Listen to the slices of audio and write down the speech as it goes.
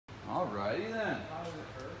Alrighty then. How does it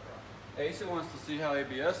hurt? Asa wants to see how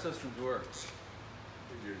ABS systems work. What's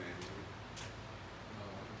your name?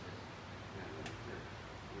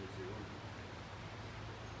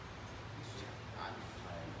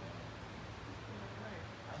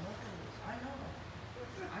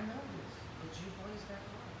 I know this, but you placed that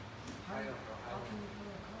car. How can you put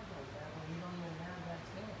a car like that when you don't even have that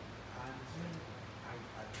tail? I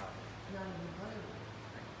probably. It's not even playable.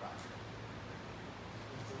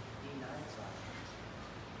 It's a D9 size.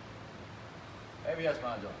 ABS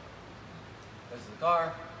module. This is the car.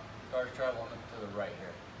 The car's traveling to the right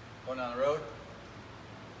here. Going down the road.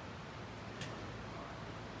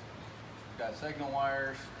 We've got signal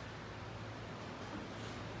wires.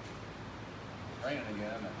 It's raining again,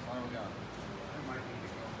 isn't it? When are we going? I might need to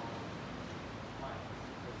go home. Why?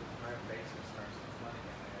 Because if my basement starts to flood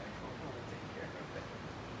again, I don't want to take care of it.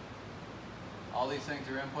 All these things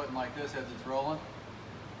are inputting like this as it's rolling.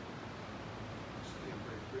 It's getting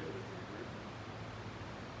pretty creative here, group.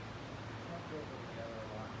 I'll build them together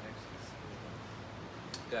a lot next to the school.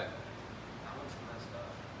 Okay. That one's messed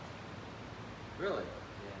up. Really?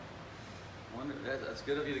 Yeah. Wonder, that's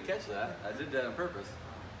good of you to catch that. I did that on purpose.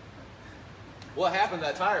 What happened to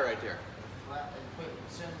that tire right there? Flat, and quit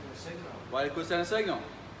sending the signal. Why did it quit sending a signal?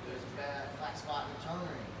 There's a bad flat spot in the tone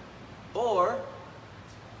ring. Or,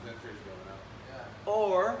 Sensor's going up. Yeah.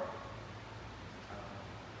 or, I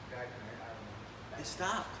don't know. it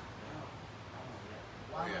stopped. No.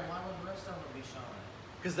 Oh, yeah. Why would the rest of them be showing?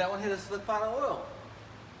 Because that one hit a slick pot of oil.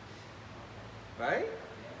 Right?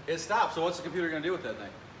 Yeah. It stopped, so what's the computer going to do with that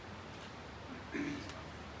thing? I don't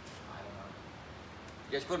know.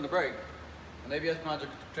 You guys put in the brake. An ABS module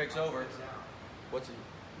takes over. It's out. What's it?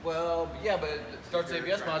 Well, yeah, but it starts the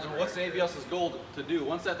ABS module. What's the ABS's goal to do?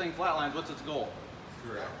 Once that thing flatlines, what's its goal?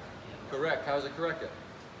 Correct. Correct. How does it correct it?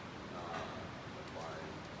 Apply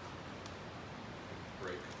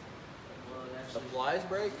brake. Well, it actually Applies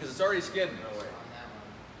brake? Because it's already skidding. No way. on that one.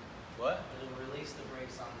 What? It'll release the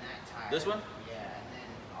brakes on that tire. This one? Yeah, and then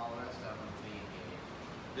all the rest of them will be engaged.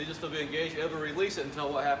 They just still be engaged. It'll release it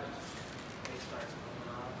until what happens? They start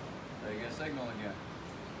moving off. There you get a signal again.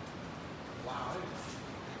 Wow.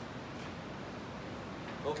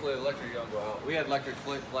 Hopefully the electric don't go out. We had electric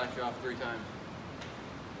flash off 3 times.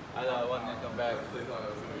 I thought it wasn't going to come I back. definitely thought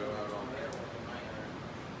it was going to go out on there.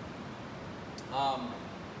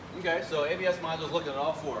 Okay, so ABS module's looking at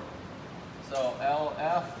all 4. So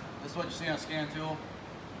LF, this is what you see on scan tool.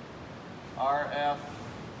 RF,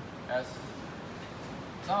 S.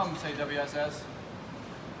 Some of them say WSS.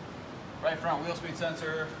 Right front wheel speed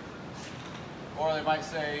sensor, or they might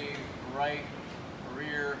say right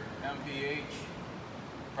rear MPH.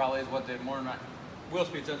 Probably is what they more not. Wheel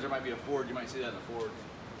speed sensor might be a Ford. You might see that in a Ford.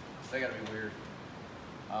 They gotta be weird.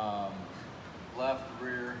 Left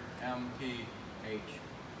rear MPH.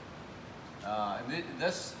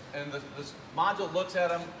 This module looks at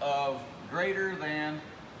them of greater than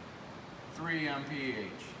 3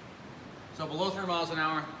 mph. So below 3 miles an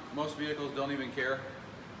hour, most vehicles don't even care.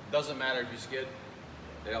 Doesn't matter if you skid,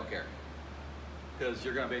 they don't care. Because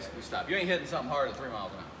you're gonna basically stop. You ain't hitting something hard at 3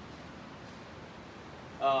 miles an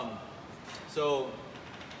hour. So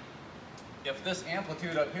if this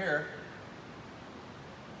amplitude up here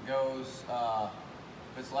goes,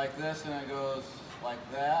 if it's like this and it goes like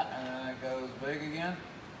that and then it goes big again,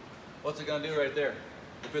 what's it gonna do right there?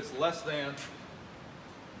 If it's less than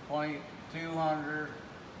 2200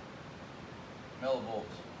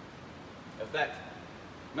 millivolts. If that,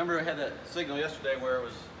 remember I had that signal yesterday where it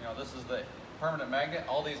was, you know, this is the permanent magnet.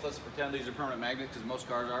 All these, let's pretend these are permanent magnets because most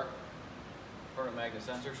cars are permanent magnet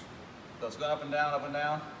sensors. So it's going up and down, up and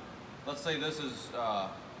down. Let's say this is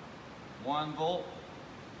 1 volt.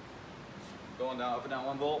 It's going down, up and down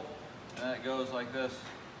 1 volt. And then it goes like this.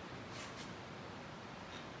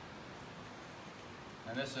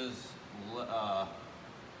 And this is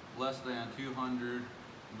less than 200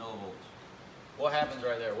 millivolts. What happens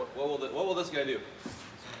right there? What will this guy do?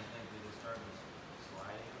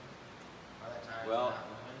 Well,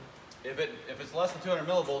 if it's less than 200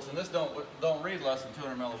 millivolts, and this don't read less than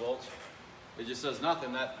 200 millivolts, it just says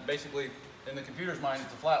nothing. That basically, in the computer's mind,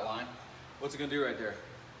 it's a flat line. What's it gonna do right there?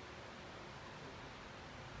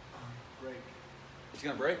 Brake. It's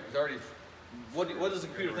gonna break. It's already. What does the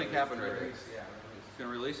computer think happened right there? Yeah, release. It's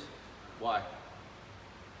gonna release. Why?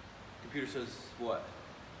 Computer says what?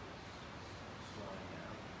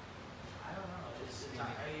 I don't know.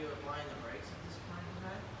 Are you applying the brakes at this point in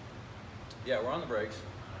time? Yeah, we're on the brakes.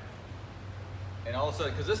 And all of a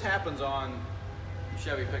sudden, because this happens on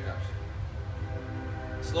Chevy pickups,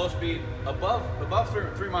 slow speed above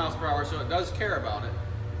 3 miles per hour, so it does care about it,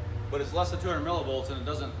 but it's less than 200 millivolts and it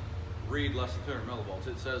doesn't read less than 200 millivolts.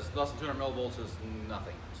 It says less than 200 millivolts is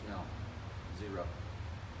nothing. It's no, zero.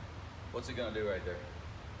 What's it gonna do right there?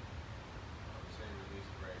 I'm saying release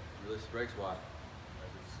brake. Release the brakes. Why?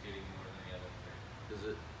 Because it's skidding more than the other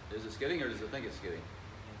three. Is it skidding or does it think it's skidding?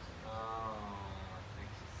 I think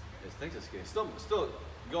it's It thinks it's skidding. Still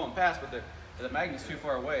going past, but the magnet's too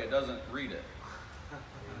far away. It doesn't read it.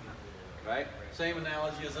 Right? Same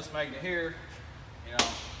analogy as this magnet here. You know,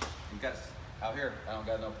 you've got out here. I don't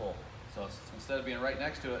got no pull. So instead of being right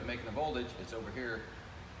next to it and making a voltage, it's over here.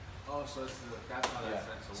 Oh, so that's how Yeah. that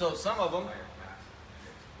sensor So works. some of them, Higher capacity.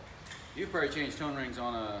 you've probably changed tone rings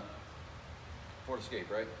on a Ford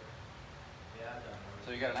Escape, right? Yeah, I've done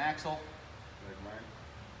So you got an axle,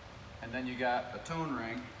 and then you got a tone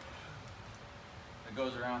ring that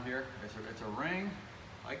goes around here. It's a ring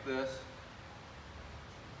like this,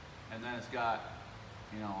 and then it's got,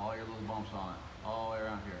 you know, all your little bumps on it, all the way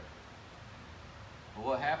around here. But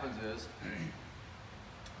what happens is,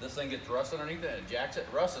 this thing gets rust underneath it and it jacks it.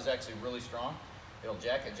 Rust is actually really strong. It'll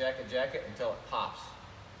jack it until it pops.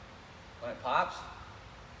 When it pops,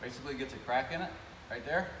 basically gets a crack in it, right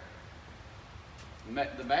there.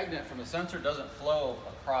 The magnet from the sensor doesn't flow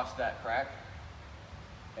across that crack,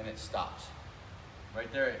 and it stops. Right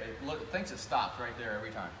there, it thinks it stops right there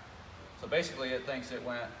every time. So basically it thinks it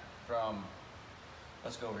went from,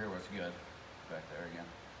 let's go over here where it's good. Back there again.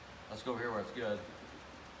 Let's go over here where it's good.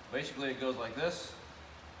 Basically it goes like this,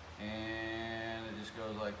 and it just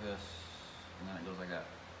goes like this, and then it goes like that,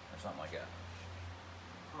 or something like that.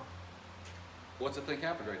 Huh. What's it think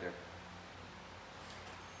happened right there?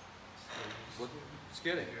 What?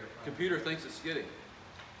 Skidding. Computer thinks it's skidding.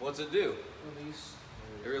 What's it do? Release.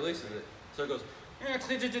 It releases it. So it goes. Every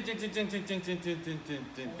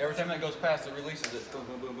time that goes past, it releases it. Boom,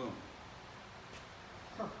 boom, boom, boom.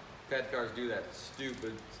 Huh. Cat cars do that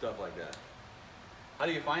stupid stuff like that. How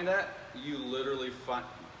do you find that? You literally find.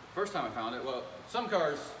 First time I found it, well, some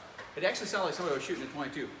cars, it actually sounded like somebody was shooting a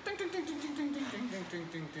 22. Ding, ding, ding, ding, ding, ding, ding, ding, ding, ding,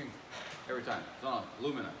 ding, ding. Every time. It's on a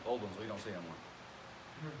Lumina, old ones, we don't see anymore.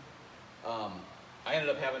 I ended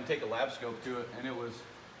up having to take a lab scope to it, and it was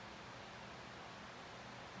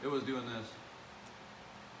doing this.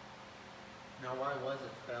 Now, why was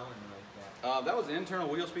it failing like that? That was an internal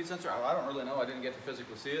wheel speed sensor. I don't really know. I didn't get to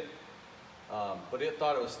physically see it, but it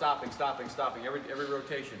thought it was stopping every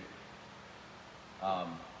rotation.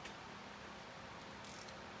 And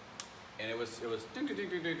it was ding ding ding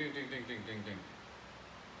ding ding ding ding ding ding ding.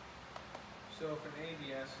 So if an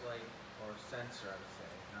ABS light or sensor, I would say,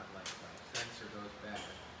 not light, sensor goes bad,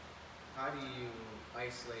 how do you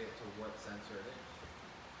isolate it to what sensor it is?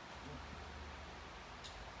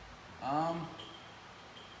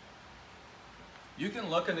 You can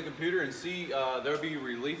look in the computer and see there'll be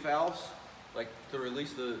relief valves, like to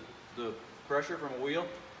release the pressure from a wheel.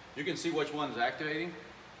 You can see which one's activating,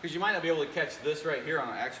 because you might not be able to catch this right here on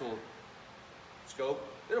an actual scope.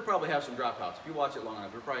 It'll probably have some dropouts. If you watch it long enough,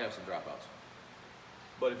 it'll probably have some dropouts.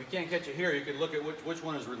 But if you can't catch it here, you can look at which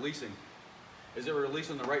one is releasing. Is it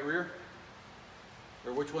releasing the right rear?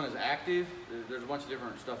 Or which one is active? There's a bunch of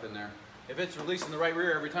different stuff in there. If it's releasing the right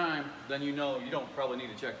rear every time, then you know you don't probably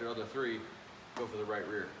need to check the other three. Go for the right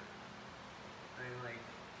rear. I mean, like,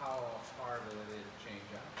 how hard are they to change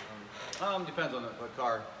out? Depends on what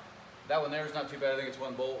car. That one there is not too bad. I think it's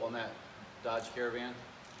 1 bolt on that Dodge Caravan.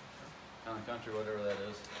 Town and Country, whatever that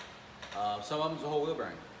is. Some of them's a whole wheel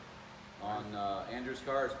bearing. On Andrew's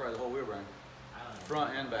car, it's probably the whole wheel bearing.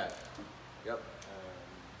 Front and back. Yep.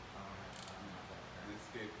 The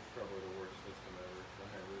Escape is probably the worst system ever. The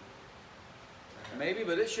hybrid. Maybe,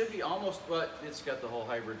 but it should be almost, but it's got the whole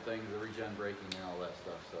hybrid thing, the regen braking and all that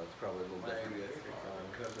stuff, so it's probably a little My different. ABS kicks on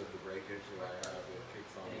because of the brake issue I have. It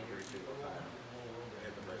kicks on every single time.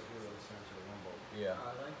 Hit the brakes. Yeah.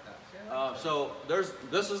 I like that. See, I like that. So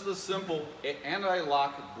this is the simple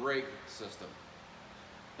anti-lock brake system.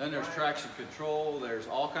 Then there's traction control. There's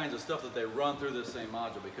all kinds of stuff that they run through this same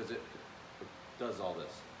module because it does all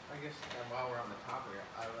this. I guess while we're on the topic,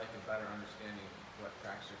 I would like a better understanding of what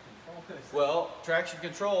traction control is. Well, traction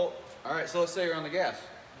control. All right, so let's say you're on the gas.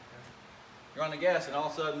 You're on the gas, and all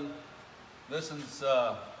of a sudden, this is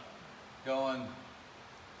going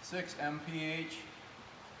 6 mph,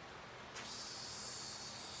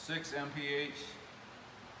 6 mph,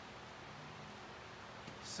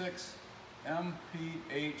 6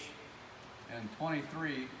 mph, and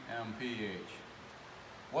 23 mph.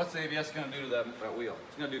 What's the ABS going to do to that wheel?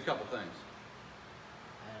 It's going to do a couple things.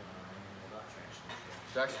 I don't know anything about traction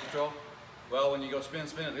control. Traction control? Well, when you go spin,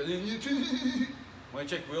 it. When you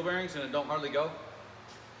check wheel bearings and it don't hardly go,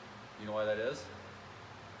 you know why that is?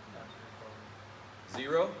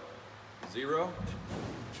 0, 0,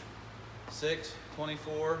 6,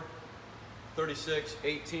 24, 36,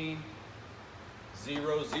 18,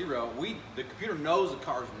 0, 0. The computer knows the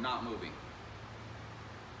car's not moving.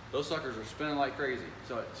 Those suckers are spinning like crazy.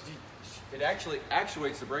 So it actually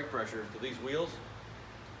actuates the brake pressure to these wheels.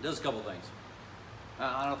 It does a couple things.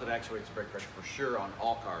 I don't know if it actuates the brake pressure for sure on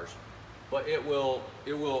all cars, but it will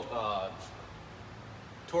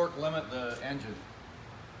torque limit the engine.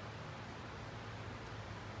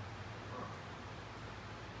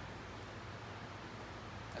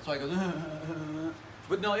 That's why it goes.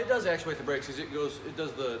 But no, it does actuate the brakes because it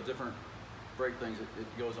does the different brake things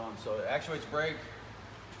it goes on. So it actuates brake.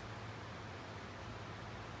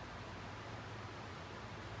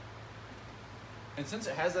 And since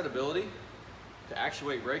it has that ability to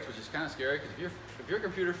actuate brakes, which is kind of scary, because if your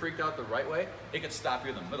computer freaked out the right way, it could stop you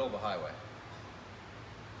in the middle of the highway.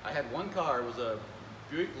 I had one car, it was a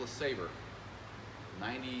Buick LeSabre,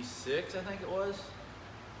 96 I think it was.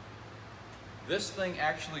 This thing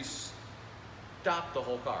actually stopped the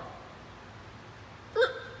whole car.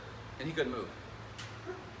 And he couldn't move.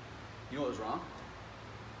 You know what was wrong?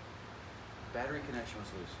 Battery connection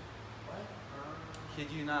was loose. What?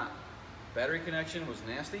 Kid you not. Battery connection was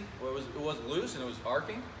nasty. Well, it was loose and it was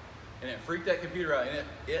arcing, and it freaked that computer out. And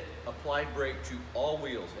it applied brake to all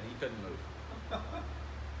wheels, and he couldn't move.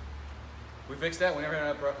 We fixed that. We never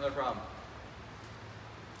had another problem.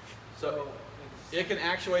 So it can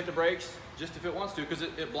actuate the brakes just if it wants to, because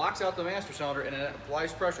it blocks out the master cylinder and it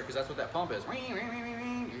applies pressure, because that's what that pump is. You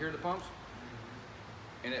hear the pumps,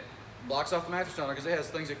 and it blocks off the master cylinder because it has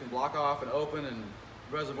things that can block off and open, and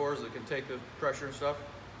reservoirs that can take the pressure and stuff.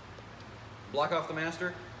 Block off the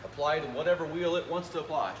master, apply to whatever wheel it wants to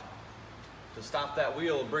apply. To stop that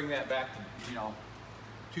wheel and bring that back to,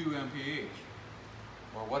 2 mph.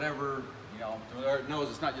 Or whatever, it knows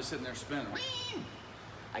it's not just sitting there spinning.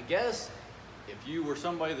 I guess if you were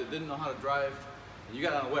somebody that didn't know how to drive and you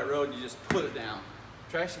got on a wet road and you just put it down,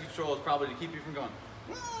 traction control is probably to keep you from going,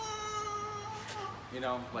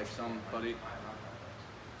 like somebody.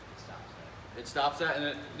 It stops that,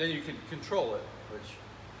 and then you can control it, which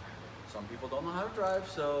some people don't know how to drive,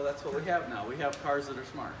 so that's what we have now. We have cars that are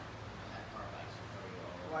smart.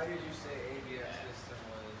 Why did you say ABS system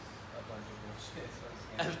was a bunch of bullshit?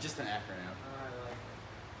 That was just an acronym.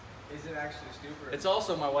 Is it actually stupid? It's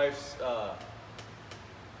also my wife's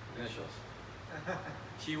initials.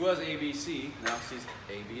 She was ABC, now she's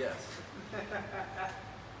ABS.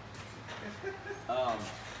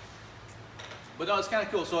 But no, it's kind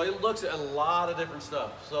of cool. So it looks at a lot of different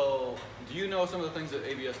stuff. So do you know some of the things that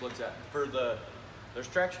ABS looks at? There's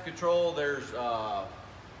traction control, there's, what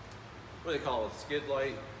do they call it, skid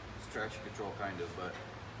light? It's traction control kind of, but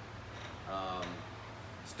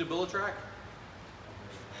stabilitrack.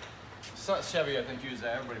 Chevy, I think, uses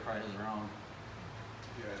that. Everybody probably has their own.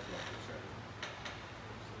 Yeah, it's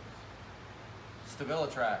like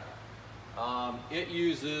stabilitrack. It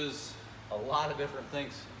uses a lot of different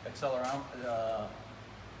things. Accelerometer,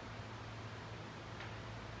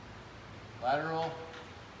 lateral,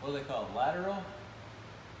 what do they call it? Lateral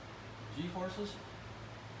G-forces.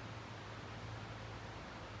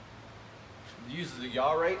 It uses the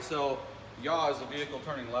yaw rate. So yaw is the vehicle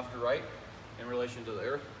turning left or right in relation to the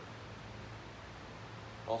earth.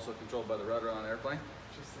 Also controlled by the rudder on an airplane.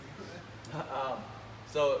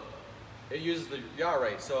 So it uses the yaw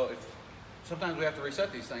rate. So sometimes we have to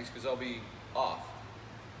reset these things because they'll be off.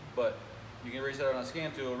 But you can reset it on a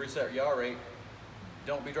scan tool, reset yaw rate.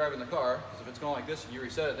 Don't be driving the car, because if it's going like this and you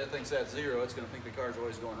reset it, that thing sets 0, it's going to think the car's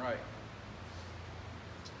always going right.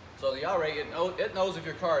 So the yaw rate, it knows if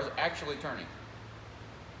your car is actually turning.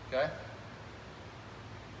 Okay?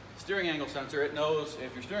 Steering angle sensor, it knows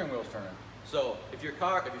if your steering wheel's turning. So if your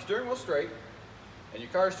steering wheel's straight and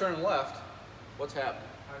your car's turning left, what's happening?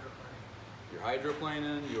 You're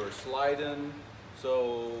hydroplaning, you're sliding.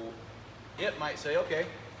 So it might say, okay,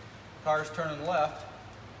 car's turning left.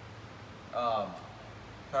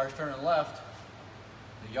 Car's turning left.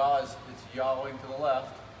 The yaw it's yawing to the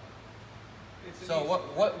left. So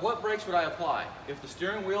what brakes would I apply? If the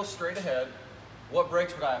steering wheel's straight ahead, what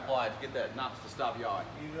brakes would I apply to get that not to stop yawing?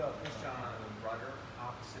 You push on the rudder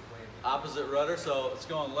opposite way. Opposite rudder, so it's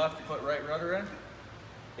going left, you put right rudder in.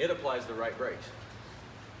 It applies the right brakes.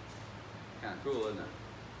 Kind of cool, isn't it?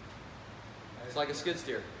 It's like a skid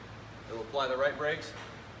steer. It'll apply the right brakes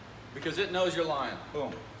because it knows you're lying.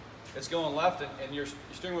 Boom. It's going left and your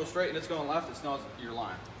steering wheel's straight and it's going left, it knows you're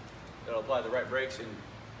lying. It'll apply the right brakes and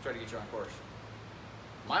try to get you on course.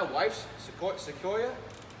 My wife's Sequoia,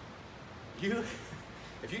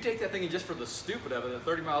 if you take that thing and just for the stupid of it at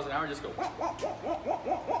 30 miles an hour, just go,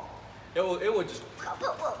 it will just,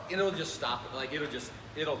 and it'll just stop it. Like it'll just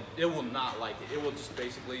it will not like it. It will just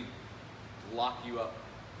basically lock you up.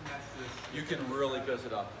 You can really piss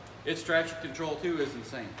it up. Its traction control too is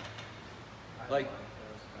insane. Like,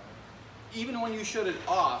 even when you shut it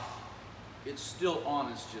off, it's still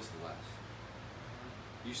on, it's just less.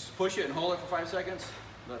 You push it and hold it for 5 seconds.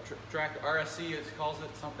 The track RSC, it calls it,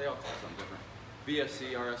 they all call it something different.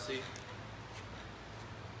 VSC, RSC.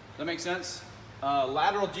 That makes sense?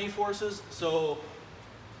 Lateral G-forces, so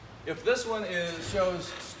if this one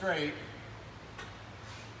shows straight,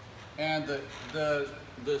 and the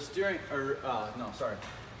steering, or no, sorry.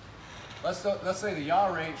 Let's say the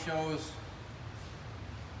yaw rate shows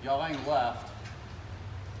yawing left.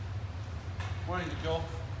 Morning, Joel.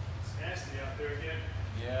 It's nasty out there again.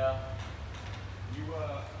 Yeah. We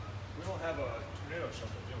don't have a tornado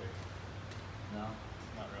shelter, do we? No.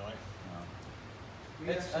 Not really.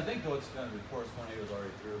 No. I think though it's going to report tornadoes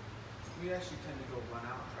already through. We actually tend to go run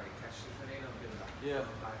out and try to catch the tornado and give it a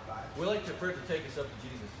 5-5. We like for it to take us up to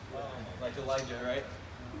Jesus. Like Elijah, right?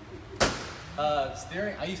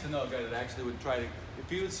 Steering, I used to know a guy that actually would try to, if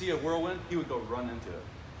he would see a whirlwind, he would go run into it.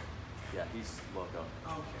 Yeah, he's loco.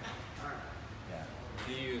 Okay, alright. Yeah.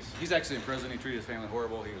 He's actually in prison. He treated his family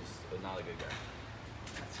horrible. He was not a good guy.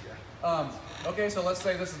 That's good. Okay, so let's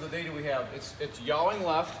say this is the data we have. It's yawing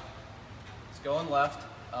left. It's going left.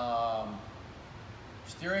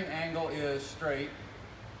 Steering angle is straight.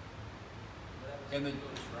 In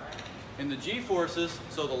the G-forces,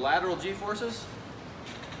 so the lateral G-forces,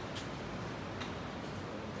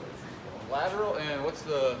 lateral, and what's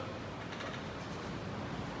the,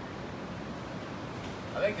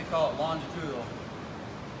 I think they call it longitudinal.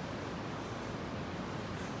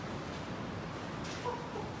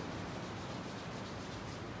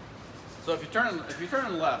 So if you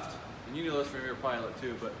turn left, and you know this from your pilot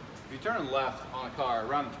too, but if you turn left on a car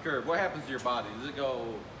around the curve, what happens to your body? Does it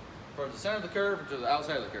go towards the center of the curve or to the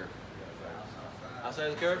outside of the curve? Outside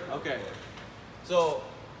of the curve? Okay. So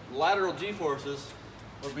lateral G-forces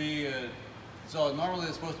would be, so normally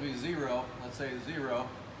it's supposed to be 0. Let's say 0.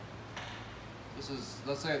 This is,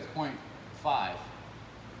 let's say it's 0.5.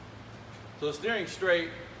 So the steering's straight,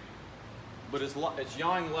 but it's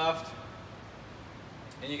yawing left,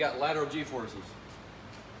 and you got lateral G-forces.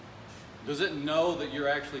 Does it know that you're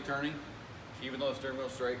actually turning, even though the steering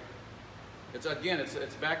wheel's straight? It's again,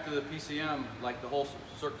 it's back to the PCM, like the whole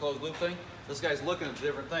circle closed loop thing. This guy's looking at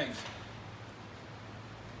different things.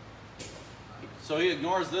 So he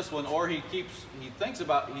ignores this one, or he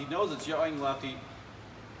knows it's yawing left,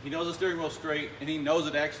 he knows the steering wheel's straight, and he knows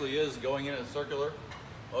it actually is going in a circular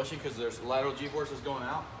motion because there's lateral G-forces going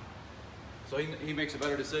out. So he makes a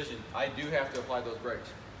better decision. I do have to apply those brakes.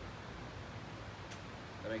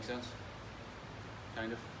 That makes sense?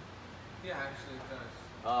 Kind of? Yeah, actually it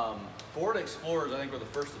does. Ford Explorers, I think, were the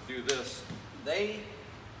first to do this. They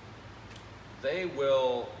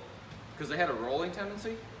will, because they had a rolling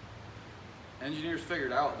tendency, engineers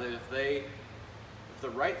figured out that if the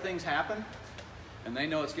right things happen and they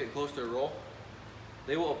know it's getting close to a roll,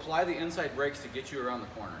 they will apply the inside brakes to get you around the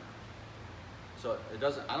corner. So it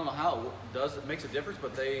doesn't, I don't know how it makes a difference,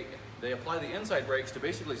 but they apply the inside brakes to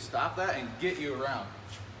basically stop that and get you around.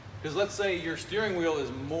 Because let's say your steering wheel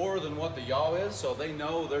is more than what the yaw is, so they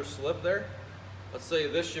know there's slip there. Let's say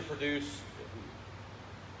this should produce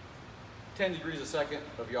 10 degrees a second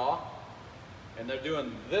of yaw, and they're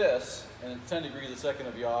doing this, and it's 10 degrees a second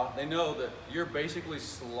of yaw. They know that you're basically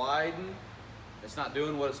sliding. It's not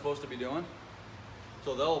doing what it's supposed to be doing.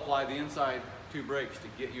 So they'll apply the inside 2 brakes to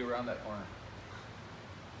get you around that corner.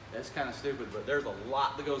 That's kind of stupid, but there's a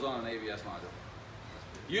lot that goes on in an ABS module.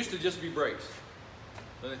 Used to just be brakes.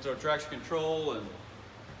 Then they throw traction control and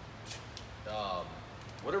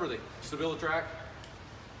whatever stabilitrack.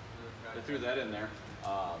 They threw that in there.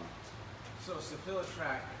 So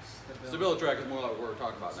stabilitrack. Stabilitrack is more like what we're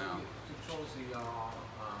talking about now. It controls the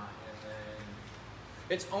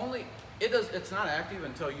and then it's not active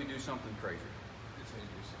until you do something crazy.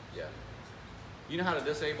 Yeah. You know how to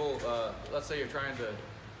disable, let's say you're trying to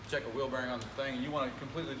check a wheel bearing on the thing and you want to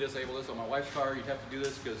completely disable this. On my wife's car, you'd have to do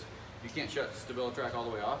this because you can't shut stabilitrack all the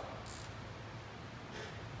way off.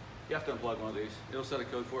 You have to unplug one of these. It'll set a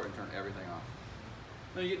code for it and turn everything off.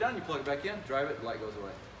 When you get done, you plug it back in, drive it, the light goes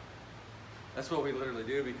away. That's what we literally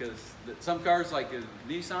do because some cars like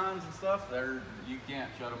Nissans and stuff, you can't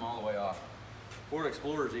shut them all the way off. Ford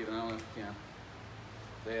Explorers even, I don't know if you can.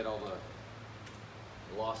 They had all the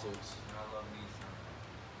lawsuits. I love Nissan.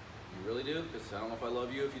 You really do? Because I don't know if I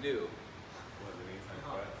love you if you do. What, the Nissan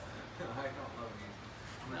Quest? I don't love Nissan.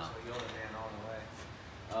 I'm No. a Yoda man all the way.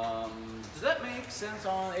 Does that make sense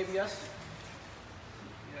on ABS?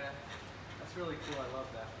 Yeah, that's really cool. I love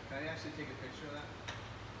that. Can I actually take a picture of that?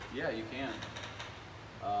 Yeah, you can.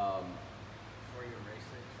 Before you race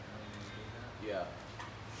it, I know you didn't do that. Yeah.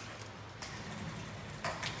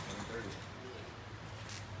 130.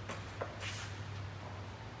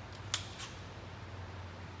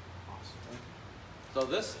 So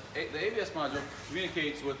this, the ABS module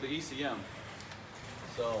communicates with the ECM.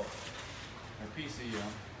 So, or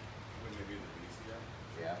PCM. Wouldn't it be the BCM?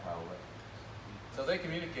 Yeah, probably. So they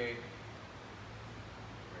communicate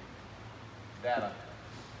data.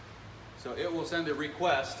 So it will send a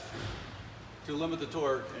request to limit the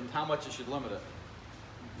torque and how much it should limit it.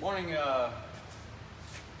 Morning,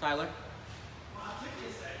 Tyler. Well, took you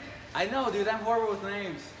a second. I know, dude, I'm horrible with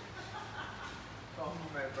names. Call me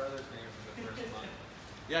my brother's name for the first month.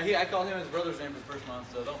 Yeah, I called him his brother's name for the first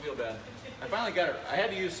month, so don't feel bad. I finally got it. I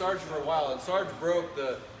had to use Sarge for a while, and Sarge broke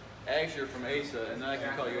the Azure from Asa, and then I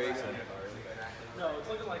can call you Asa. No, it's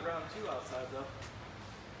looking like round 2 outside though.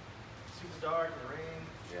 Super dark and rain.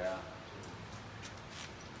 Yeah.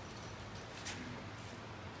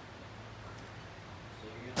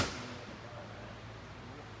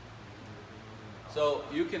 So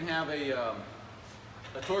you can have a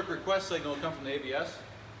torque request signal come from the ABS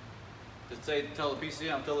to say, tell the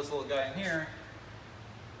PCM, tell this little guy in here,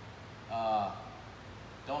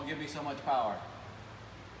 don't give me so much power.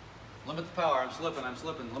 Limit the power, I'm slipping, I'm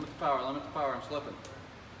slipping. Limit the power, I'm slipping.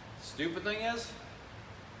 Stupid thing is,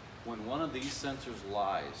 when one of these sensors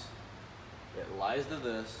lies, it lies to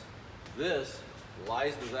this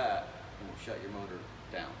lies to that, and will shut your motor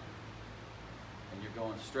down. And you're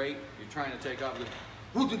going straight, you're trying to take off the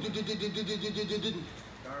Garbage in, garbage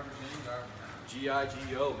out.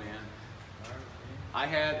 G-I-G-O, man. Garbage I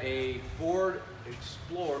had a Ford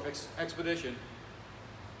Expedition.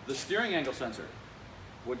 The steering angle sensor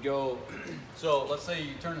would go, so let's say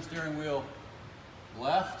you turn the steering wheel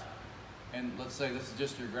left, and let's say this is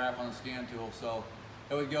just your graph on the scan tool, so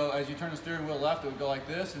it would go, as you turn the steering wheel left, it would go like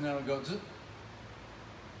this, and then it would go zzz,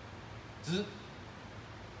 zzz,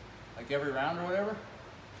 like every round or whatever.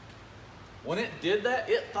 When it did that,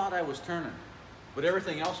 it thought I was turning, but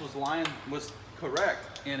everything else was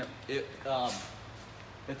correct, and it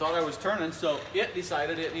thought I was turning, so it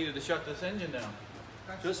decided it needed to shut this engine down.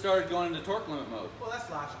 So it started going into torque limit mode. Well, that's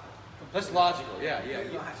logical. That's logical, yeah,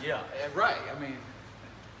 right. I mean,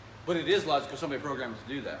 but it is logical. Somebody programmed it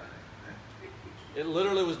to do that. It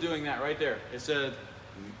literally was doing that right there. It said,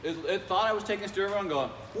 it thought I was taking the steering wheel and going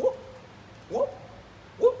whoop, whoop,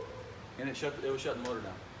 whoop, and it was shutting the motor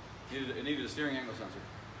down. It needed a steering angle sensor.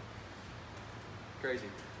 Crazy.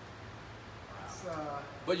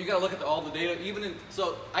 But you got to look at all the data.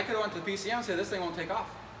 So I could have went to the PCM and said this thing won't take off.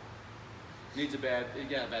 It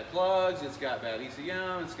got bad plugs, it's got bad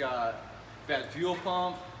ECM, it's got bad fuel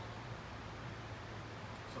pump.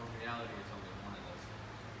 So in reality, it's only one of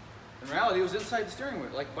those. In reality, it was inside the steering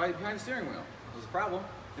wheel, like behind the steering wheel. It was a problem,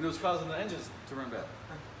 and it was causing the engines to run bad.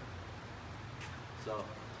 So,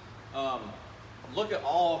 look at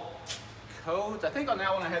all codes. I think on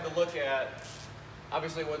that one I had to look at,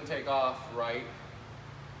 obviously it wouldn't take off right.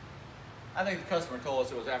 I think the customer told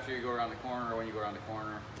us it was after you go around the corner or when you go around the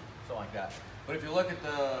corner. Something like that. But if you look at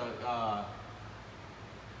the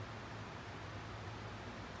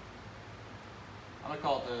I'm gonna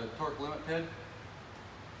call it the torque limit PID.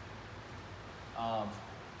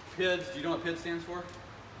 PIDs, do you know what PID stands for?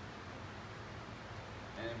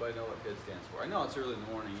 Anybody know what PID stands for? I know it's early in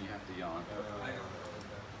the morning, you have to yawn. I don't know.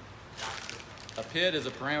 A PID is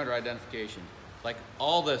a parameter identification. Like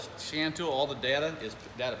all the scan tool, all the data is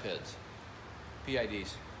data PIDs.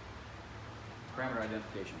 PIDs. Parameter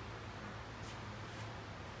identification.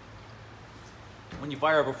 When you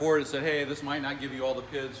fire up a Ford, it said, hey, this might not give you all the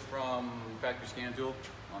PIDs from factory scan tool.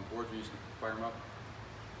 On Fords, we just fire them up.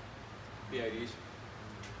 PIDs.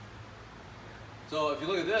 So if you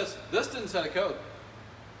look at this didn't set a code.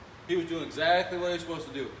 He was doing exactly what he was supposed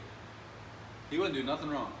to do. He wouldn't do nothing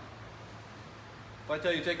wrong. If I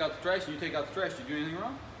tell you to take out the trash and you take out the trash, did you do anything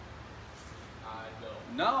wrong? I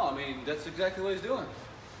don't. No, I mean, that's exactly what he's doing.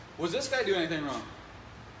 Was this guy doing anything wrong?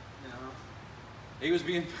 No. He was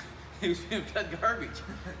being fed garbage.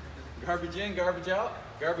 Garbage in, garbage out,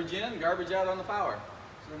 garbage in, garbage out on the power.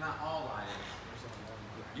 So they're not all liars. There's only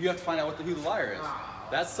one. You have to find out who the liar is. Wow.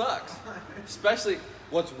 That sucks. Especially,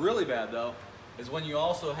 what's really bad though, is when you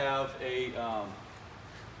also have a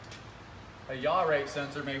yaw rate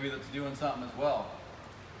sensor maybe that's doing something as well.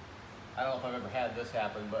 I don't know if I've ever had this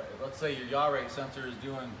happen, but let's say your yaw rate sensor is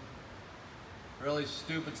doing really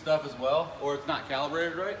stupid stuff as well, or it's not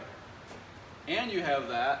calibrated right, and you have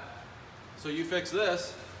that, so you fix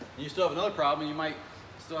this, and you still have another problem, you might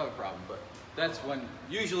still have a problem, but that's when,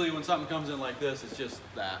 usually when something comes in like this, it's just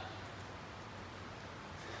that.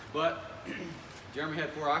 But Jeremy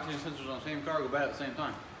had 4 oxygen sensors on the same car go bad at the same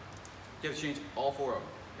time. You have to change all 4 of them.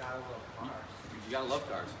 Gotta love cars. You gotta love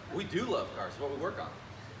cars. We do love cars. It's what we work on.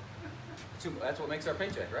 That's what makes our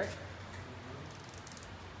paycheck, right?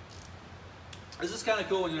 This is kind of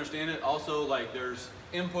cool when you understand it. Also, like there's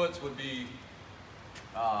inputs would be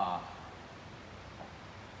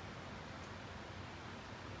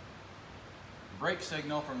brake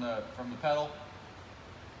signal from the pedal.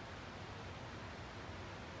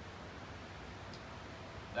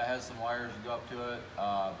 That has some wires that go up to it.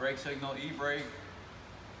 Brake signal, e-brake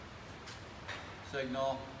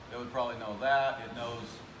signal. It would probably know that. It knows.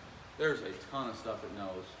 There's a ton of stuff it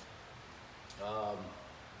knows.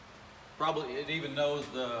 Probably it even knows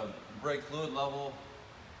the brake fluid level.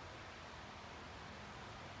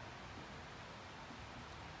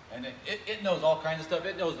 And it knows all kinds of stuff.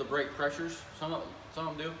 It knows the brake pressures. Some of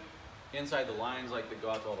them do. Inside the lines, like that go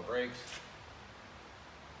out to all the brakes.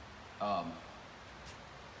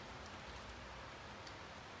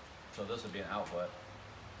 So this would be an output.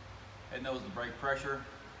 It knows the brake pressure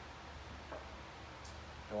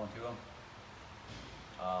going to them.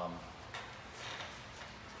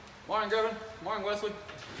 Morning, Griffin. Morning, Wesley.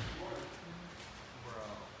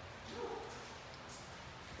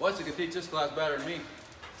 Wesley could teach this class better than me.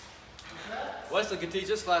 Wesley could teach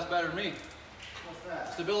this class better than me. What's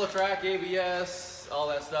that? Stabilitrack, ABS, all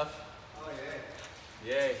that stuff. Oh,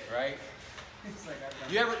 yeah. Yay, right? It's like I've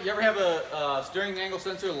done You ever have a steering angle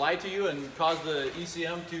sensor lie to you and cause the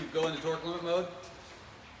ECM to go into torque limit mode?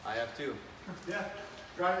 I have too. Yeah.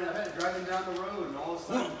 Driving down the road and all of a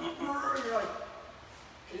sudden, you're like,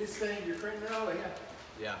 it is saying you're cranking it over.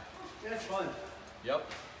 Yeah. Yeah, it's fun. Yep.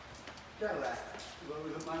 Cadillac.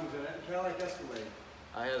 Mine was a Cadillac Escalade.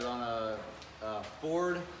 I had it on a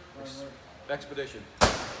Ford Expedition.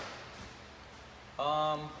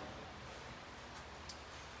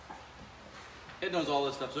 It knows all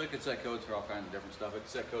this stuff, so it can set codes for all kinds of different stuff. It can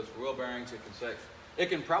set codes for wheel bearings. It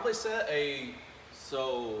can probably set it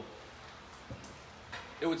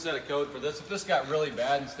would set a code for this. If this got really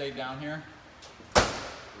bad and stayed down here,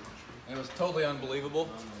 it was totally unbelievable,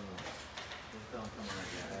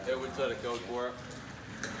 it would set a code for it.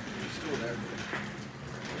 Still there.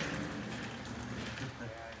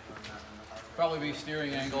 Probably be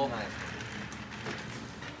steering angle.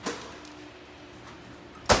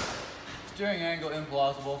 Steering angle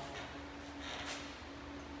implausible.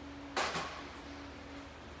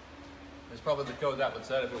 It's probably the code that would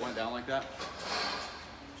set if it went down like that.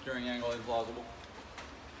 Steering angle implausible.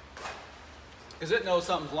 Because it knows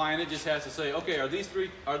something's lying, it just has to say, okay, are these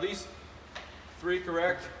three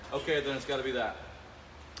correct? Okay, then it's got to be that.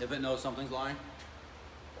 If it knows something's lying.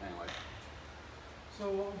 Anyway. So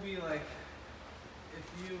what would be like if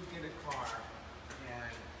you get a car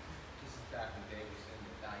and this is back in the day was in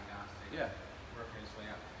the diagnostic, Yeah. working its way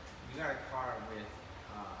up. You got a car with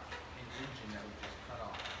an engine that would just cut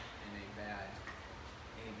off in a bad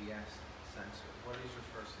ABS sensor. What is your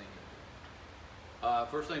first thing to do?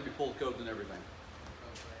 First thing, be pull codes and everything.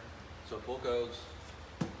 So pull codes.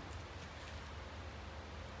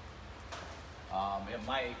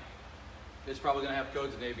 It's probably going to have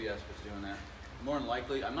codes in ABS if it's doing that. More than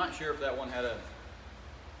likely, I'm not sure if that one had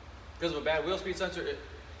because of a bad wheel speed sensor.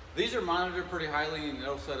 These are monitored pretty highly, and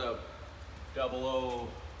it'll set up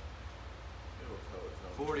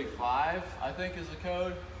 0045, I think, is the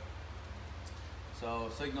code. So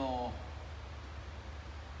signal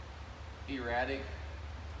erratic.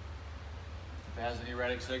 If it has an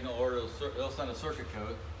erratic signal, or it'll send a circuit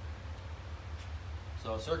code.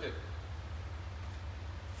 So circuit.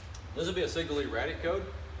 This would be a signal erratic code,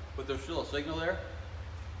 but there's still a signal there.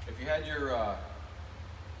 If you had your,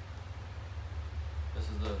 this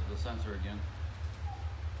is the sensor again.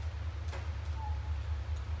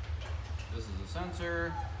 This is the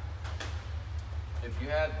sensor. If you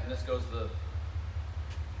had, and this goes to the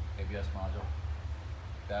ABS module,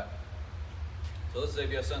 that. So this is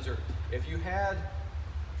ABS sensor. If you had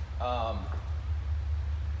a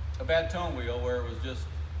bad tone wheel where it was just,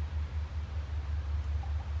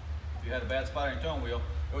 if you had a bad spot on your tone wheel,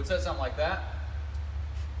 it would set something like that,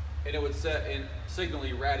 and it would set in signal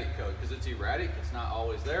erratic code because it's erratic, it's not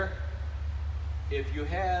always there. If you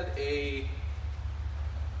had a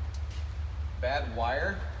bad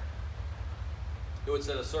wire, it would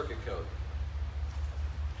set a circuit code.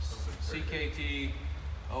 CKT,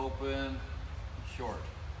 open, short.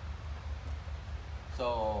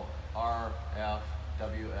 So RF,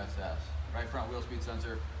 WSS, right front wheel speed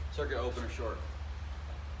sensor, circuit open or short.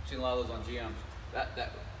 Seen a lot of those on GMs.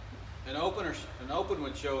 An open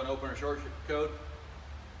would show an open or short code.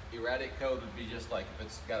 Erratic code would be just like if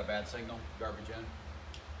it's got a bad signal, garbage in.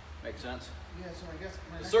 Makes sense? Yeah, so I guess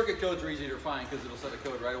my The next- circuit codes are easy to find because it'll set the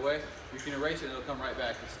code right away. You can erase it and it'll come right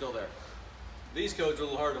back. It's still there. These codes are a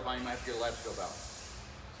little harder to find. You might have to get a lab scope out.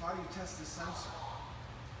 So how do you test the sensor?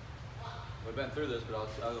 We've been through this, but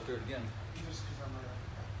I'll go through it again. Just because I might have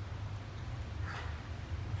forgotten.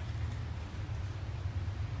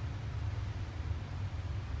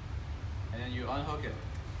 And then you unhook it.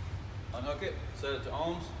 Unhook it, set it to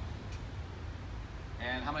ohms.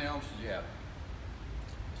 And how many ohms should you have?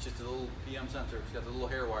 It's just a little PM sensor. It's got the little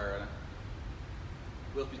hair wire in it.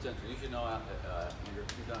 Wheel speed sensor. You should know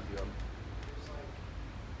you've done a few of them. It's like,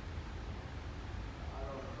 I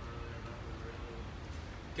don't really remember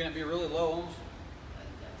really. Can it be really low ohms? I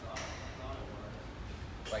thought it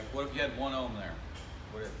was. Like what if you had 1 ohm there?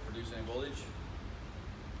 Would it produce any voltage?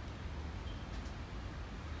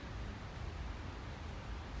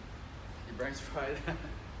 Your brain's fried.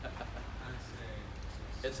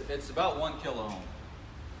 I'd say It's about 1 kilo ohm.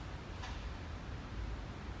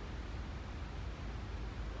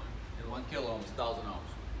 1 kilo ohm is 1,000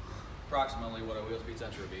 ohms. Approximately what a wheel speed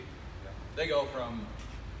sensor would be. They go from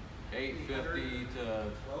 850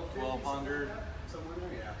 to 1200, Somewhere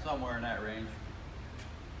there, yeah. somewhere in that range.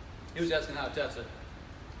 He was asking how to test it.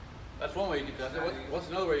 That's one way you can test it. What's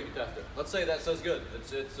another way you can test it? Let's say that says good.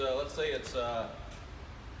 Let's say it's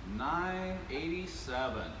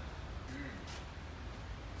 987.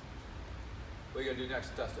 What are you gonna do next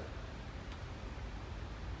to test it?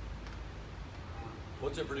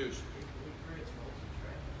 What's it produce? It creates voltage,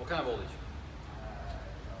 right? What kind of voltage? I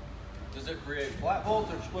don't Does it create flat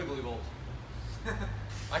volts or squiggly volts?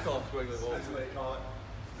 I call them squiggly volts. That's what they call it.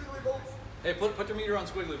 Squiggly bolts. Hey, put your meter on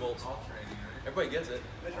squiggly volts. alternating, right? Everybody gets it.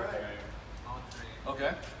 That's right. Alternating.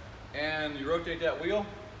 Okay. And you rotate that wheel.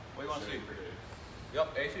 What do you want to see?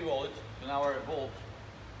 Yep, AC voltage. So now we're at volts.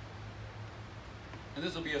 And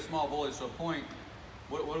this will be a small voltage, so point.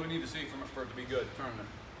 What do we need to see for it to be good? Tournament.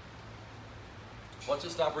 What's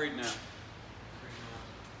it stop reading at?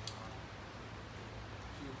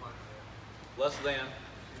 200. Less than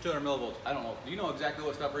 200 millivolts. I don't know. Do you know exactly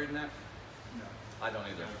what stop reading at? No. I don't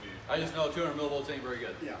either. I just know 200 millivolts ain't very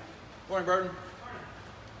good. Yeah. Morning, Burton.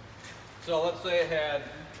 So let's say it had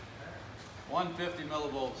 150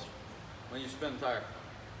 millivolts when you spin the tire.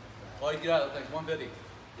 All you get out of the thing's 150. Is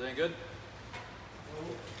that any good?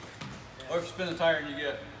 Or if you spin the tire and you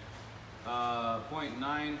get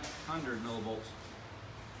 0.900 millivolts,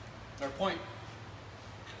 or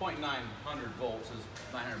 0.900 volts is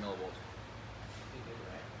 900 millivolts.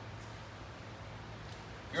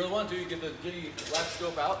 If you're the one to, you get the G lap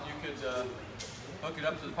scope out, and you could hook it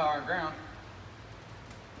up to the power and ground.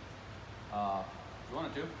 If you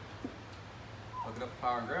wanted to. Hook it up to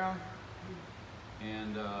power and ground.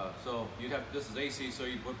 And so you'd have, this is AC, so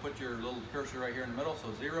you'd put your little cursor right here in the middle,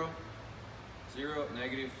 so 0, 0,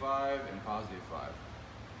 -5, and +5.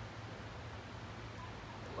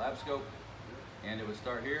 Lab scope, and it would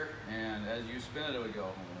start here, and as you spin it, it would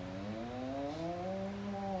go.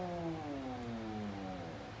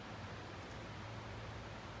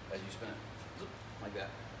 As you spin it, like that.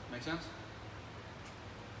 Make sense?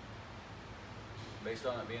 Based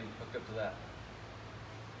on it being hooked up to that.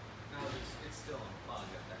 No, it's still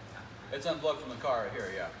unplugged at that time, right? It's unplugged from the car right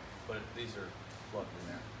here, yeah. But these are plugged in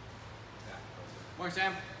there. Yeah. Morning,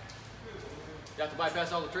 Sam. Got to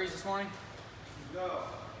bypass all the trees this morning? No.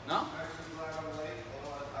 No? Actually, when I'm late,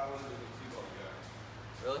 I was in the T-bone guy.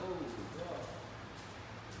 Really?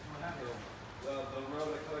 What happened? The road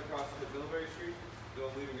that cut across to Millbury Street,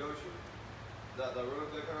 going leaving Goshen, the road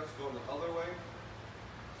that cut across going the other way,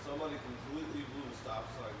 somebody completely blew the stop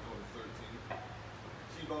sign going 13.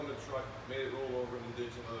 T-boned the truck, made it roll over in the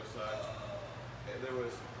ditch on the other side. And there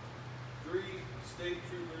was 3 state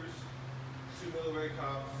troopers, 2 military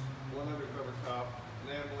cops, 1 undercover cop,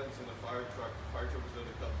 an ambulance, and a fire truck. The fire truck was in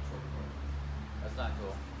the cut the truck apart. That's not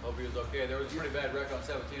cool. Hope he was okay. There was a pretty bad wreck on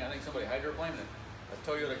 17. I think somebody hydroplaned it. A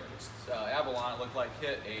Toyota Avalon, it looked like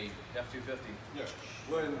hit a F-250. Yeah.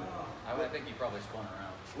 When I think he probably spun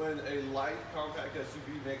around. when a light compact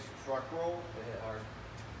SUV makes a truck roll, It hit hard.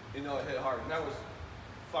 you know it hit hard. And that was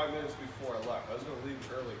 5 minutes before I left. I was going to leave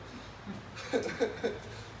early.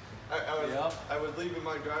 I was leaving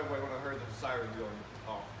my driveway when I heard the siren going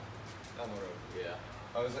off down the road. Yeah.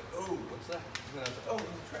 I was like, oh, what's that? And then I was like, oh,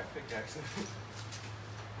 it's a traffic accident.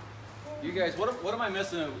 You guys, what am I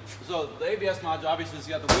missing? So the ABS module, obviously it's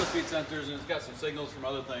got the wheel speed sensors and it's got some signals from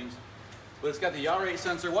other things. But it's got the yaw rate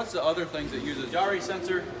sensor. What's the other things it uses? Yaw rate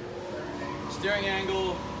sensor, steering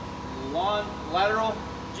angle, lateral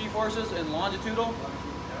G-forces, and longitudinal?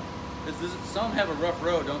 Some have a rough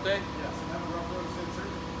road, don't they? Yes, and have a rough road sensor.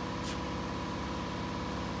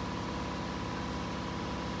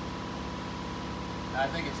 I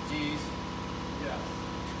think it's G's. Yes.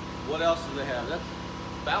 What else do they have? That's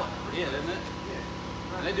about it, isn't it?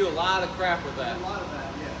 Yeah. And they do a lot of crap with that. A lot of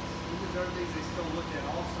that, yes. There's other things they still look at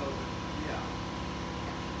also, but yeah.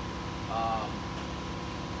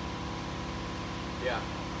 Yeah.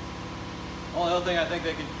 Only other thing I think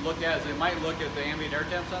they could look at is they might look at the ambient air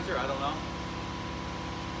temp sensor. I don't know.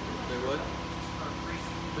 They would.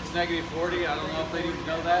 If it's negative 40, I don't know if they even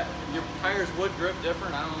know that. Your tires would grip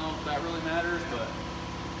different. I don't know if that really matters, but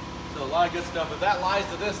so a lot of good stuff. If that lies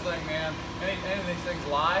to this thing, man, any of these things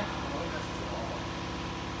lie,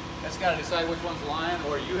 that's got to decide which one's lying,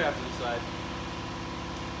 or you have to decide.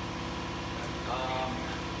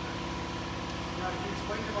 Now, can you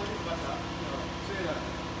explain to me about that? You know, say that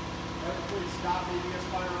right before you stop ABS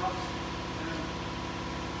fire offs,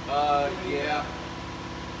 and Yeah.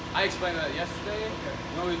 I explained that yesterday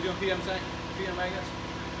when we was doing PM magnets.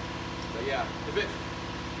 But yeah, if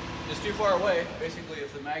it's too far away, basically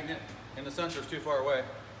if the magnet and the sensor is too far away,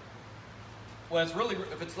 well, it's really,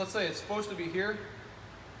 if it's, let's say it's supposed to be here,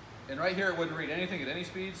 and right here it wouldn't read anything at any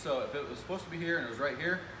speed, so if it was supposed to be here and it was right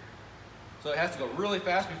here, so it has to go really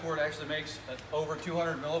fast before it actually makes over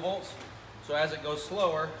 200 millivolts. So as it goes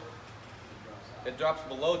slower, it drops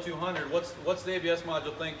below 200. What's the ABS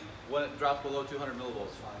module think when it drops below 200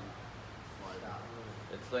 millivolts?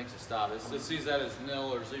 It thinks to stop. It sees that as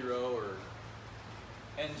nil or 0 or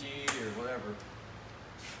NG or whatever.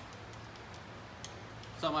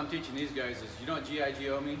 Something I'm teaching these guys is, you know what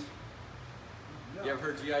GIGO means? no. You ever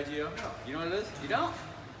heard GIGO? No. You know what it is? You don't?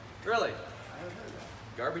 Really? I haven't heard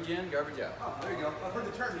that. Garbage in, garbage out. Oh, there you go. I've heard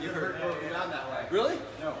the term. You've Never heard heard it broken down that way. Really?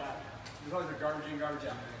 No. There's always a garbage in, garbage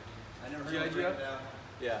out. I never heard it GIGO? broken down.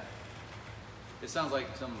 Yeah. It sounds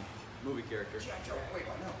like some movie character. G.I. Joe. Wait,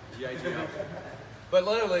 what? No. GIGO. But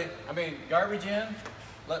literally, I mean, garbage in.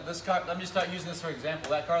 This car, I'm just not using this for example.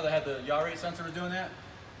 That car that had the yaw rate sensor was doing that,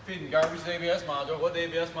 feeding garbage to the ABS module. What did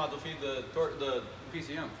the ABS module feed the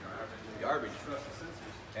PCM? Garbage. Trust the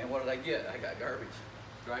sensors. And what did I get? I got garbage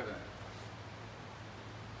driving it.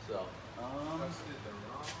 So, Trusted the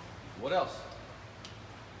wrong. what else?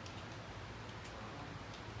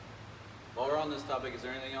 While we're on this topic, is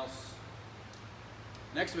there anything else?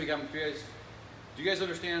 Next week, I'm curious. Do you guys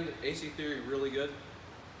understand AC theory really good?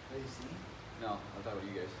 AC? No, I'm talking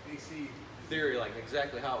about you guys. AC. Theory, like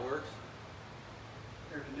exactly how it works.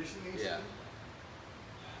 Air conditioning AC? Yeah.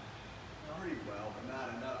 Pretty well, but not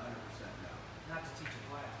 100% no. Not to teach a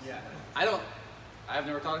class. Yeah. I've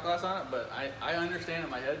never taught a class on it, but I understand in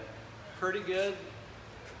my head pretty good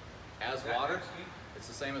as water. It's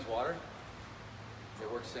the same as water.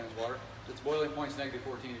 It works the same as water. Its boiling point's negative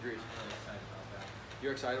 14 degrees.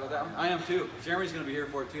 You're excited about that one? I am too. Jeremy's going to be here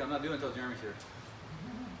for it too. I'm not doing it until Jeremy's here.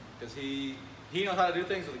 Because he knows how to do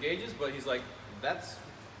things with the gauges, but he's like,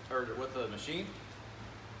 or with the machine,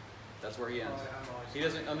 that's where he ends. He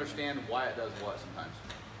doesn't understand why it does what sometimes.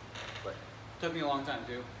 But it took me a long time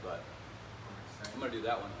too, but I'm going to do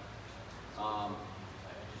that one.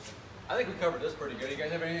 I think we covered this pretty good. You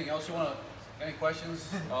guys have anything else you want to, any questions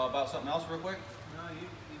about something else real quick? No, you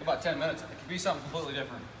About 10 minutes. It could be something completely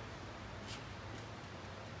different.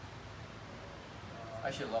 I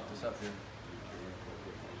should have left this up here.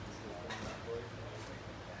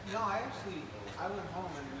 No, I went home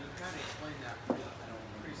and you kind of explained that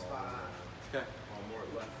pretty spot on. Okay.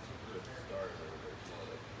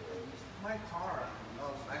 My car,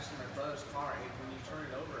 actually my brother's car, when you turn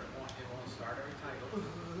it over, it won't start every time. It goes,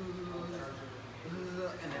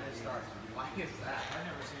 and then it starts. Why is that? I've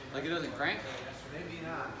never seen it. Like it doesn't crank? Maybe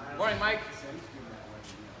not. I don't Morning, know. Mike.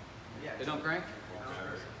 Yeah. It don't crank?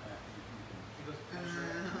 He goes,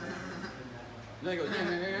 Then it goes.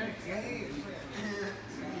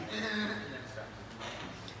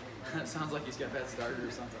 It sounds like he's got a bad starter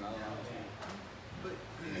or something. I don't know. but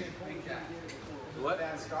you didn't think that. What?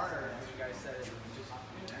 Bad starter, as you guys said, it was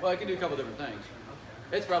just. Well, it can do a couple different things.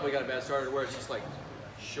 It's probably got a bad starter where it's just like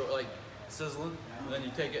short, like sizzling, and then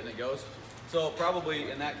you take it and it goes. So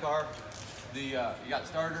probably in that car, you got the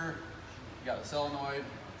starter, you got the solenoid,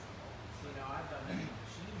 You know, I've done that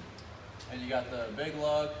machine. and you got the big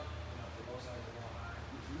lug.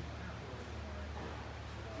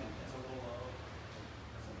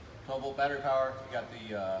 12-volt battery power. You got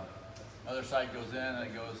the other side goes in, and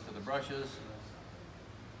it goes to the brushes,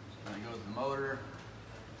 and it goes to the motor,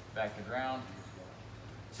 back to ground.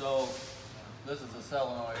 So this is the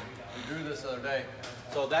solenoid. We drew this the other day.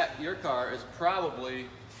 So that your car is probably,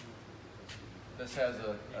 this has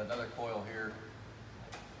another coil here,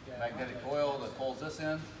 magnetic coil that pulls this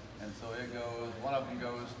in, and so it goes. One of them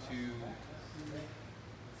goes to.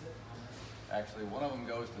 Actually, one of them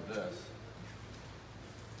goes to this.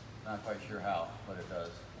 Not quite sure how, but it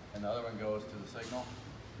does. And the other one goes to the signal.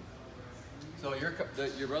 So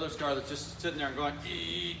your brother's car that's just sitting there and going,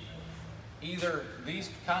 either these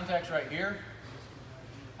contacts right here,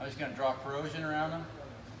 I'm just going to draw corrosion around them.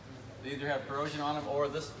 They either have corrosion on them, or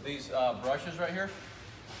these brushes right here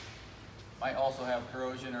might also have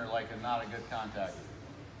corrosion or like not a good contact.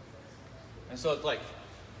 And so it's like,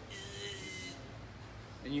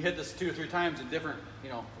 and you hit this 2 or 3 times in different, you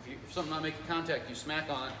know, if something not making contact, you smack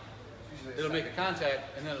on it, it'll make a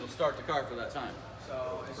contact, and then it'll start the car for that time.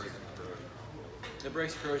 So It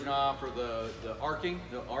breaks the corrosion off, or the arcing,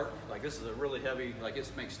 the arc, like this is a really heavy, like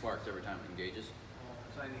it makes sparks every time it engages.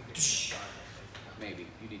 I need to start. Maybe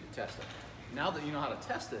you need to test it. Now that you know how to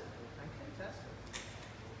test it, I can test it.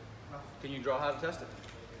 can you draw how to test it?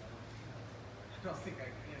 I don't think I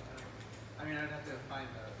can. I mean, I'd have to find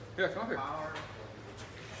the Here, come up here. power.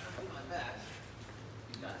 Like that.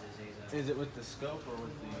 He's got his A's up. Is it with the scope or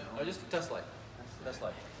with the? Oh, just a test light. Test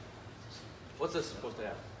light. What's this supposed to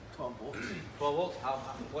have? 12 volts. 12 volts?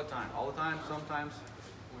 What time? All the time? Sometimes?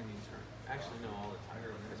 When you turn. Actually, no, all the time.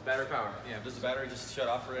 It's battery power. Yeah. Does the battery just shut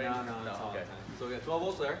off already? No, it's all okay. the time. So we got 12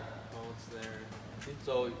 volts there. Volts there.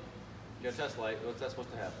 So you got a test light. What's that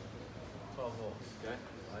supposed to have? 12 volts. Okay.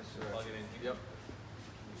 I should plug it in. Yep.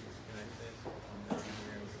 Disconnect this. Come down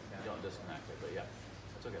here. You don't disconnect it, but yeah,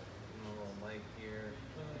 that's okay. A little light here.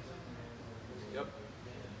 Yep.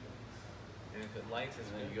 And if it lights, it's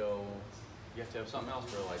And then good. you go. You have to have something else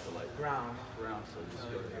for a light to light. Ground. Ground. So just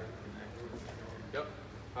go here. Yep.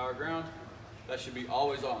 Power ground. That should be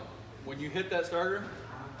always on. When you hit that starter,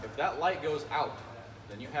 if that light goes out,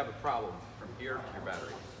 then you have a problem from here to your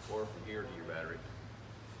battery, or from here to your battery.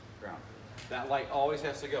 Ground. That light always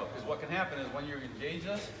has to go, because what can happen is when you engage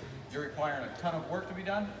this, you're requiring a ton of work to be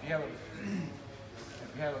done. If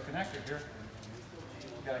you have a connector here,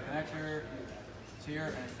 you got a connector, it's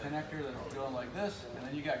here, and a connector that's going like this, and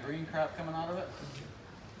then you got green crap coming out of it.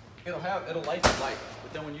 It'll light the light,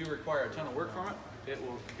 but then when you require a ton of work from it, it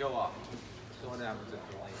will go off. So what happens if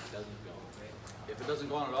the light doesn't go? If it doesn't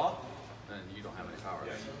go on at all, then you don't have any power.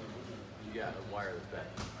 You got a wire that's bad.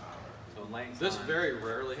 So lights This on. very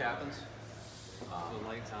rarely happens. So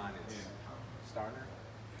lights on, it's starter.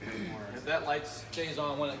 If that light stays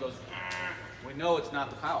on when it goes, we know it's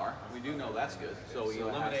not the power. We do know that's good. So we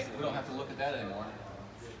eliminate. We don't have to look at that anymore.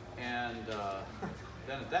 And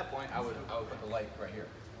then at that point, I would put the light right here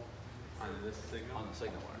On this signal. on the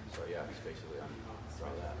signal wire. So yeah, it's basically draw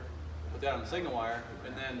that. Put that on the signal wire,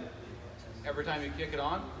 and then every time you kick it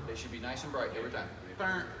on, it should be nice and bright every time.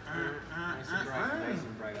 Nice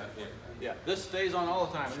and bright up here. Yeah, this stays on all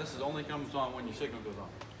the time, and this only comes on when your signal goes on.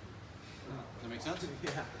 Does that make sense?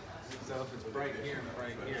 Yeah. So if it's bright here and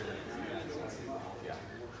bright here, then it's Yeah.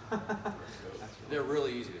 They're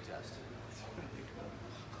really easy to test.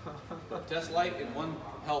 Test light and one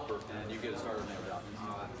helper, and you get a starter nailed down.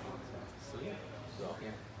 sweet. So,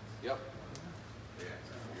 Yeah. yep.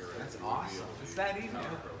 That's awesome. It's that easy.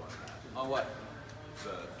 On what?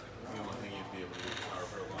 The only thing you'd be able to do is power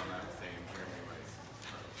probe on that same Jeremy might.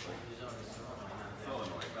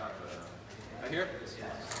 Solenoid, not the. Right here?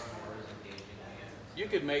 You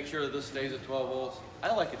could make sure that this stays at 12 volts.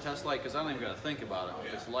 I like a test light because I don't even got to think about it.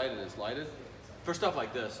 If it's lighted, it's lighted. For stuff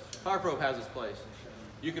like this, Power Probe has its place.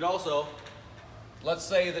 You could also, let's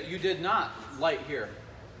say that you did not light here.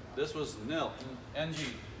 This was nil, NG,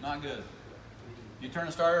 not good. You turn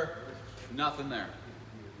the starter, nothing there.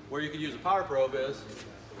 Where you could use a Power Probe is,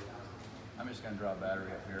 I'm just going to draw a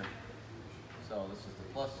battery up here. So this is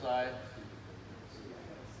the plus side,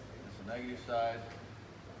 this is the negative side.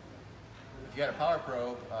 If you had a Power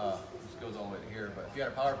Probe, this goes all the way to here, but if you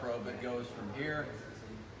had a Power Probe, it goes from here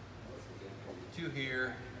to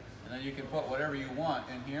here, and then you can put whatever you want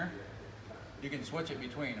in here. You can switch it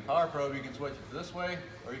between. A Power Probe, you can switch it this way,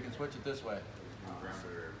 or you can switch it this way.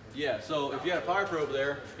 Yeah, so if you had a Power Probe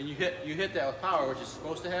there, and you hit that with power, which it's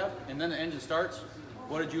supposed to have, and then the engine starts,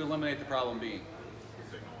 what did you eliminate the problem being?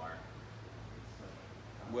 Signal wire.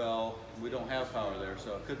 Well, we don't have power there,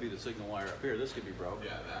 so it could be the signal wire up here. This could be broke.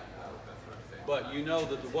 Yeah, that's what I'm saying. But you know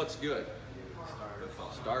that what's good? That's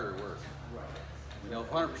all. Starter works. You know,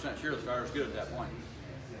 100% sure the starter's good at that point.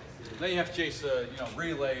 Then you have to chase,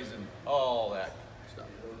 relays and all that stuff.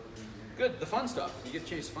 Good, the fun stuff. You get to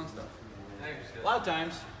chase the fun stuff. A lot of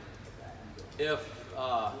times, if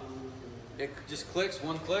it just clicks,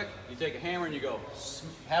 one click, you take a hammer and you go,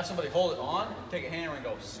 have somebody hold it on, take a hammer and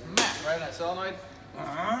go smack right on that solenoid,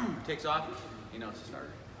 takes off, you know it's a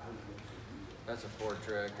starter. That's a Ford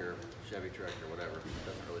trick or Chevy trick or whatever. It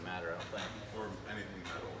doesn't really matter, I don't think. Or anything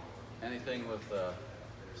metal. Anything with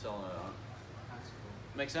solenoid on.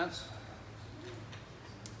 Make sense?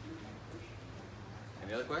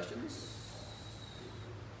 Any other questions?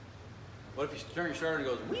 What if you turn your starter and it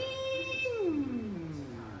goes wee?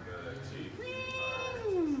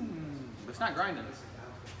 It's not grinding. It's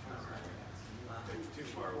too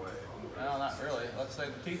far away. No, not really. Let's say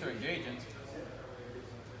the teeth are engaging.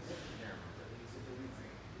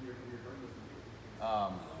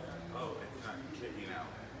 Oh, it's not kicking out.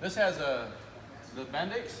 This has the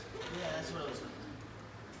Bendix. Yeah, that's what it was.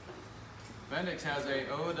 Bendix has a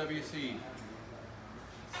OWC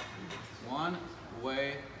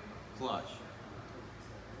one-way clutch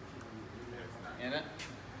in it.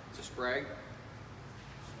 It's a Sprague.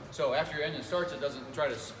 So after your engine starts, it doesn't try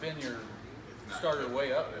to spin your starter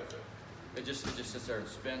way up. It just sits there and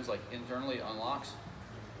spins like internally, unlocks.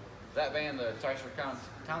 That van, the Tyser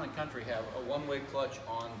Town and Country, have a one-way clutch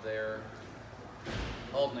on their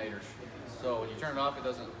alternators. So when you turn it off, it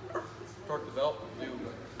doesn't torque the belt.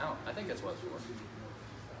 I think that's what it's for.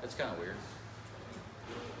 It's kind of weird.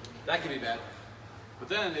 That could be bad. But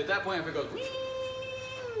then at that point, if it goes,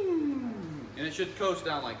 and it should coast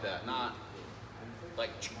down like that, not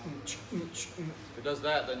like, if it does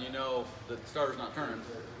that, then you know that the starter's not turning.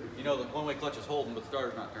 You know the one-way clutch is holding, but the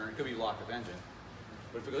starter's not turning. It could be locked of engine.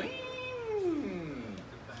 But if it goes,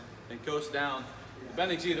 and coasts down, the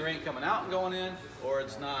Bendix either ain't coming out and going in, or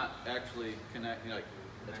it's not actually connecting. Like,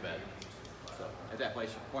 it's bad. So at that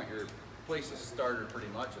point, you replace the starter pretty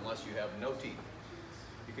much, unless you have no teeth.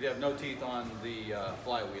 You could have no teeth on the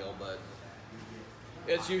flywheel, but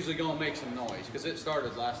it's usually going to make some noise because it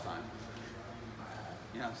started last time.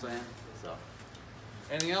 You know what I'm saying? So,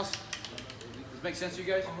 anything else? Does it make sense to you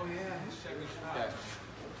guys? Oh yeah, check this out. Okay.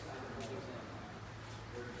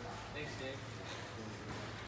 Thanks, Dave.